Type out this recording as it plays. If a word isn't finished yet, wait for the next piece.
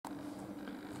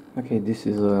Okay, this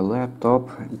is a laptop.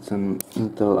 It's an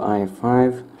Intel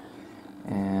i5,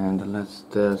 and let's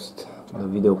test the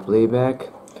video playback.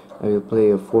 I will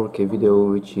play a 4K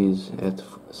video which is at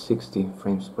 60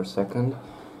 frames per second,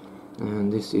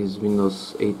 and this is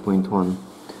Windows 8.1.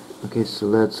 Okay, so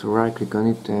let's right click on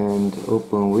it and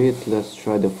open with. Let's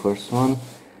try the first one,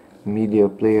 Media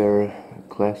Player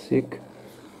Classic.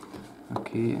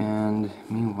 Okay, and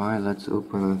meanwhile let's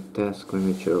open a task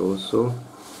manager also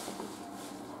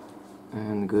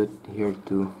and go here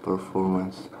to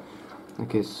performance.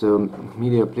 Okay, so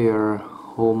Media Player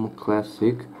Home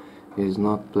Classic is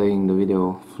not playing the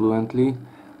video fluently,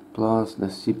 plus the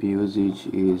CPU usage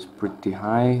is pretty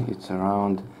high. It's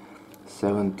around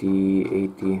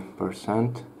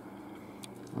 70–80%.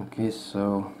 Okay,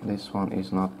 so this one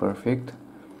is not perfect.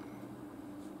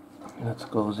 Let's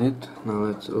close it. Now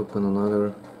let's open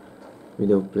another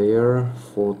video player,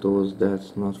 photos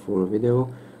that's not for video.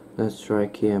 Let's try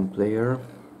KMPlayer,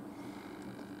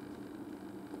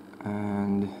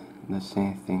 and the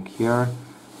same thing here.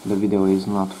 The video is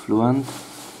not fluent,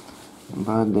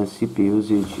 but the CPU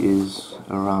usage is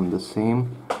around the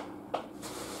same,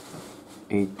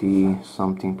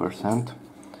 80-something%.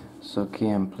 So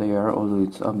KMPlayer, although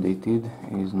it's updated,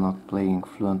 is not playing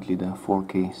fluently the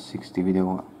 4K 60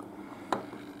 video.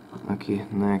 Okay,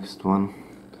 next one,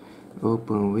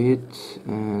 open with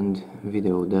and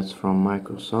video, that's from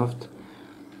Microsoft.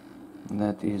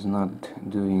 That is not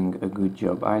doing a good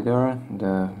job either.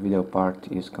 The video part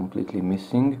is completely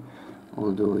missing,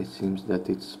 although it seems that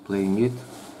it's playing it.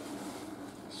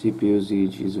 CPU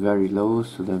usage is very low,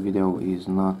 so the video is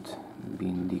not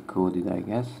being decoded, I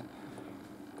guess.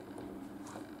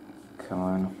 Come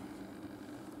on.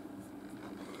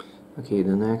 Okay,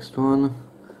 the next one,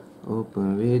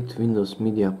 open with Windows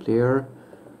Media Player.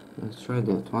 Let's try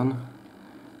that one,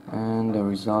 and the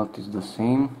result is the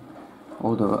same.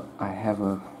 Although I have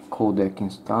a codec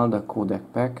installed, a codec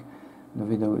pack, the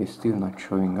video is still not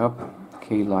showing up.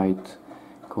 K-Lite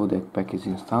codec pack is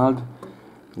installed.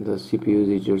 The CPU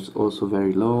usage is also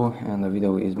very low, and the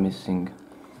video is missing.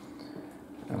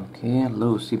 Okay,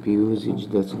 low CPU usage,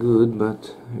 that's good,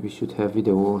 but we should have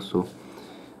video also.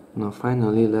 Now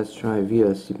finally let's try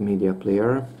VLC Media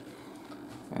Player,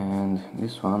 and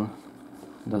this one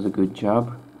does a good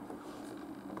job.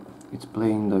 It's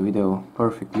playing the video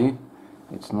perfectly.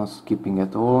 It's not skipping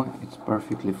at all, it's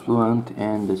perfectly fluent,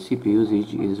 and the CPU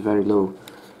usage is very low.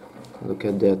 Look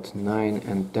at that, 9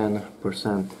 and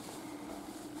 10%.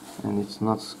 And it's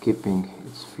not skipping,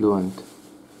 it's fluent.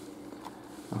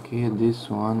 Okay, this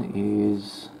one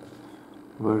is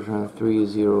version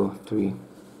 303.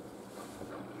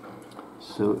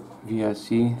 So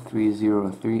VLC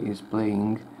 303 is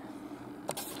playing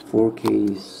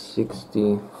 4K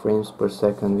 60 frames per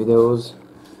second videos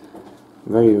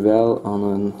very well on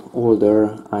an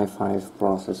older i5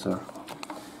 processor.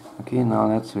 Okay, now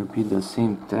let's repeat the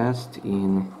same test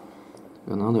in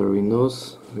another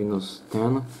Windows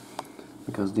 10,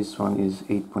 because this one is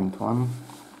 8.1.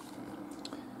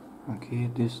 Okay,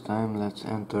 this time let's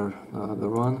enter the other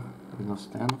one, Windows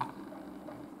 10.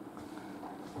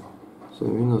 So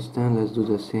Windows 10, let's do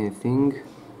the same thing.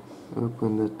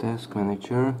 Open the task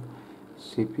manager.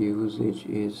 CPU usage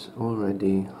is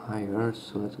already higher,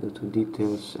 so let's go to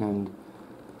details and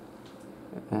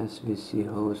SVC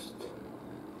host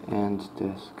and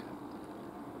task,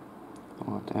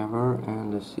 whatever,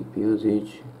 and the CPU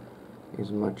usage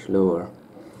is much lower.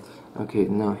 Okay,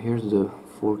 now here's the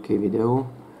 4K video.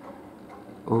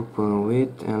 Open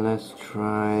with and let's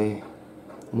try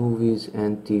movies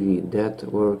and TV. That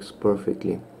works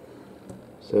perfectly.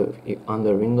 So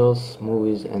under Windows,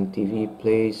 movies and TV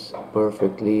plays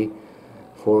perfectly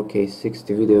 4K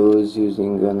 60 videos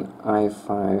using an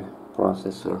i5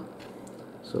 processor.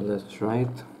 So let's try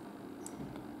it.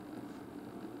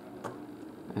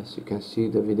 As you can see,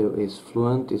 the video is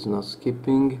fluent, it's not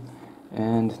skipping,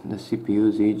 and the CPU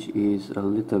usage is a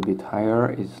little bit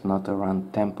higher. It's not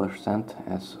around 10%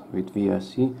 as with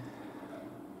VLC.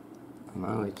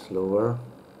 Now it's lower,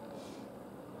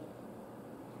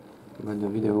 but the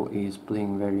video is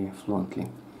playing very fluently.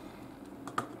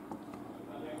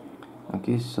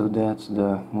 Okay, so that's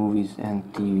the movies and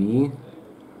TV.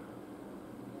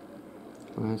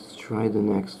 Let's try the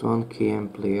next one,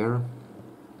 KMPlayer.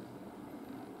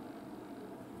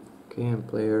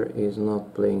 KMPlayer is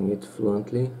not playing it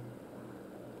fluently.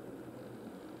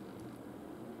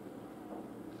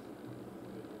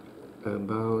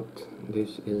 About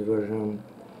this is version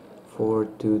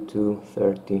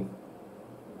 4.2.2.30.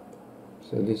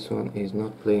 So this one is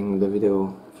not playing the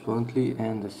video fluently,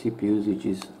 and the CPU usage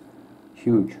is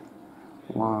huge,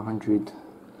 100,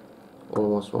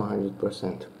 almost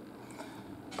 100%.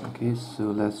 Okay, so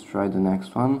let's try the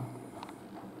next one.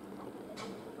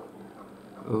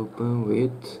 Open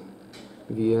with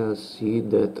VLC,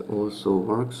 that also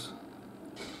works.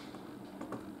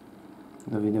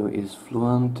 The video is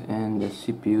fluent and the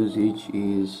CPU usage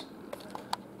is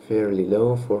fairly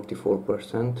low,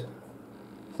 44%,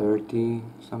 30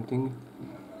 something.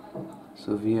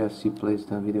 So VLC plays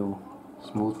the video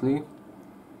smoothly.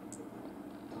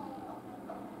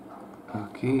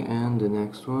 Okay, and the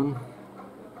next one,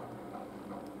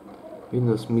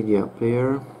 Windows Media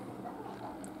Player.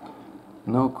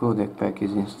 No codec pack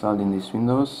is installed in this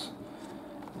Windows,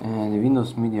 and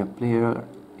Windows Media Player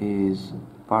is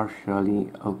partially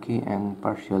okay and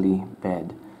partially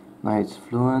bad. Now it's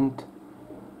fluent,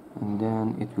 and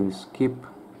then it will skip,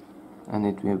 and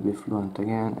it will be fluent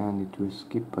again, and it will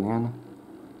skip again.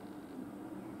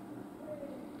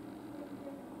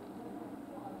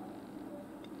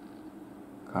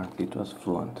 Currently it was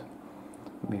fluent,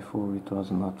 before it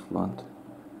was not fluent.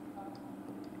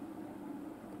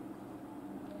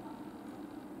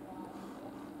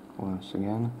 Once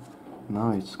again,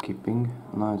 now it's skipping,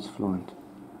 now it's fluent.